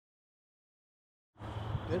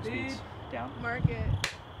Good speeds. Down. Market.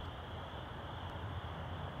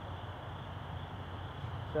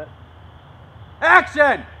 Set.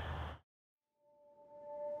 Action!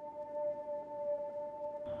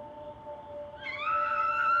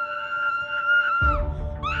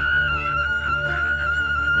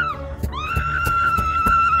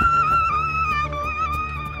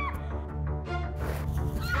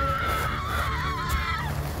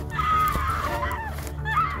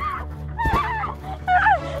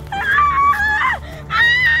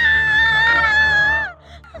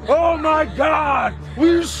 Oh my God!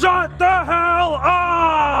 We shut the hell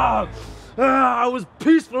up! I was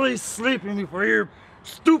peacefully sleeping before your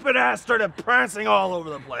stupid ass started prancing all over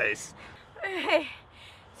the place. Hey,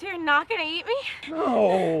 so you're not gonna eat me?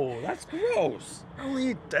 No, that's gross. I only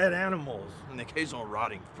eat dead animals and the occasional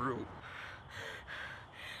rotting fruit.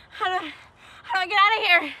 How do I get out of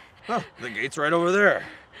here? Huh, the gate's right over there.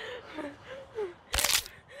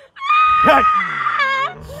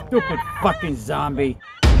 Stupid fucking zombie.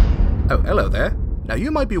 Oh, hello there. Now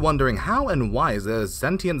you might be wondering how and why is there a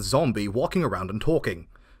sentient zombie walking around and talking.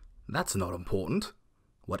 That's not important.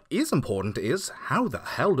 What is important is, how the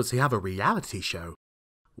hell does he have a reality show?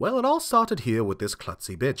 Well, it all started here with this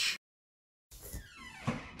klutzy bitch.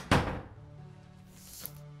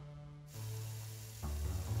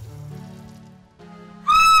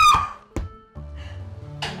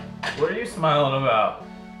 What are you smiling about?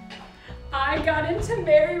 I got into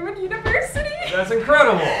Marywood University. That's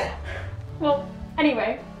incredible. Well,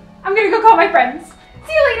 anyway, I'm gonna go call my friends.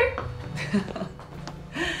 See you later.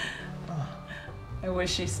 I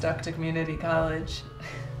wish she stuck to community college.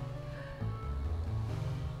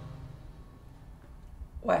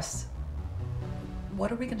 Wes,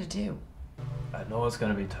 what are we gonna do? I know it's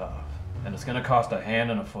gonna be tough, and it's gonna cost a hand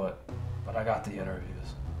and a foot, but I got the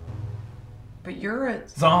interviews. But you're a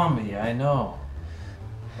Zombie, I know.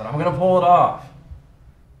 But I'm gonna pull it off.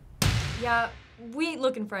 Yeah, we ain't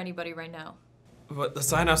looking for anybody right now. But the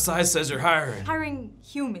sign outside says you're hiring. Hiring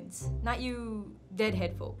humans, not you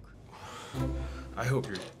deadhead folk. I hope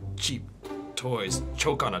your cheap toys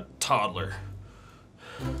choke on a toddler.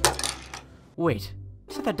 Wait,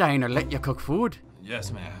 so the diner let you cook food?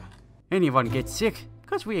 Yes, ma'am. Anyone get sick?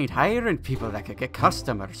 Because we ain't hiring people that could get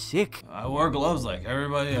customers sick. I wore gloves like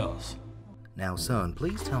everybody else. Now son,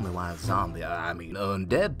 please tell me why a zombie,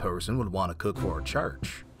 undead person would want to cook for a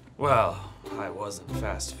church. Well, I wasn't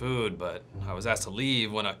fast food, but I was asked to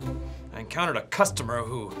leave when I encountered a customer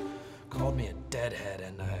who called me a deadhead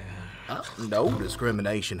and I... No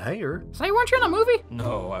discrimination here. Say, weren't you in a movie?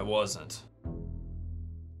 No, I wasn't.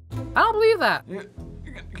 I don't believe that.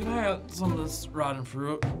 Can I have some of this rotten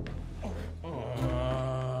fruit?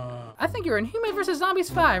 I think you're in Human vs. Zombies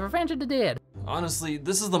 5, Revenge of the Dead. Honestly,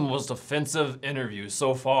 this is the most offensive interview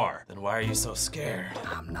so far. Then why are you so scared?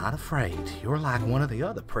 I'm not afraid. You're like one of the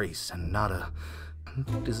other priests and not a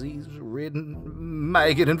disease-ridden,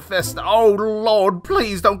 maggot-infested. Oh Lord,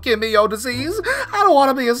 please don't give me your disease. I don't want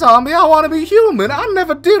to be a zombie. I want to be human. I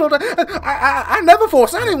never diddled. I never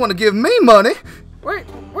forced anyone to give me money. Wait,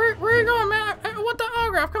 where are you going, man? What the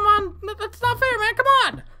autograph? Come on, that's not fair, man. Come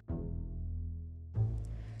on.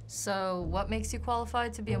 So, what makes you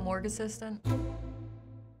qualified to be a morgue assistant?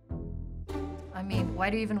 I mean, why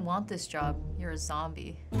do you even want this job? You're a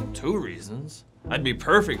zombie. 2 reasons. I'd be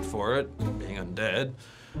perfect for it, being undead,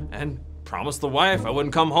 and promised the wife I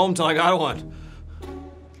wouldn't come home till I got one.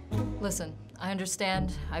 Listen, I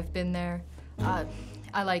understand. I've been there.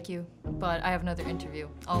 I like you, but I have another interview.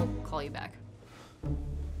 I'll call you back.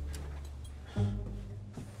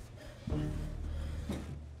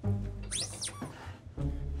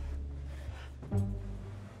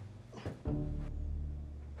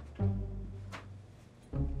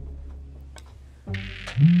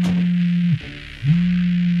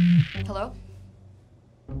 Hello?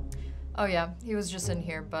 Oh yeah, he was just in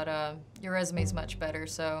here, but your resume's much better,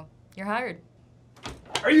 so you're hired.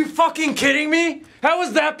 Are you fucking kidding me? How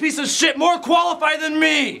is that piece of shit more qualified than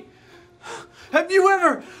me? Have you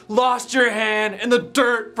ever lost your hand in the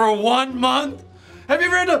dirt for 1 month? Have you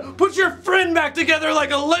ever had to put your friend back together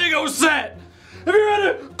like a Lego set? Have you ever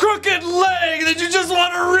had a crooked leg that you just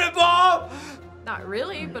want to rip off? Not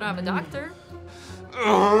really, but I'm a doctor.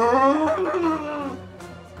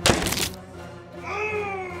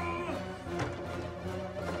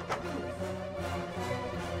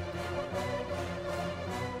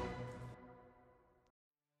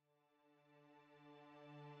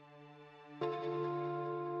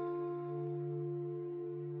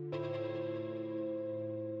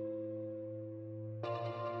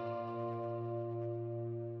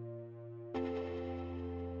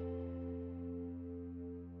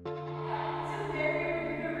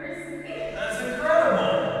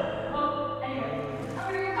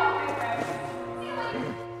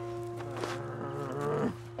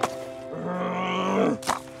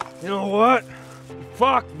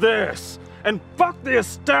 this. And fuck the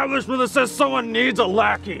establishment that says someone needs a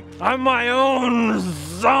lackey. I'm my own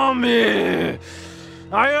zombie.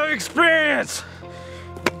 I have experience.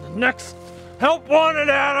 Next help wanted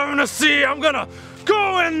ad I'm gonna see, I'm gonna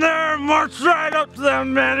go in there and march right up to that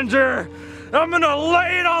manager. I'm gonna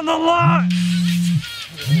lay it on the line.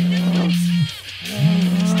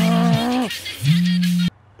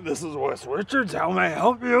 This is Wes Richards. How may I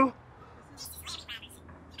help you?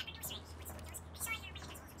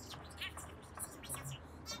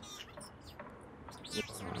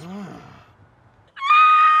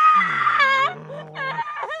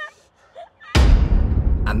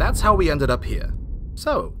 And that's how we ended up here.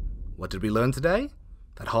 So, what did we learn today?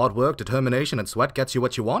 That hard work, determination, and sweat gets you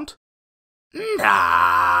what you want? Nah!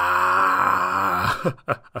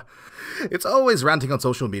 It's always ranting on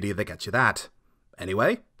social media that gets you that.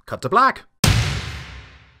 Anyway, cut to black.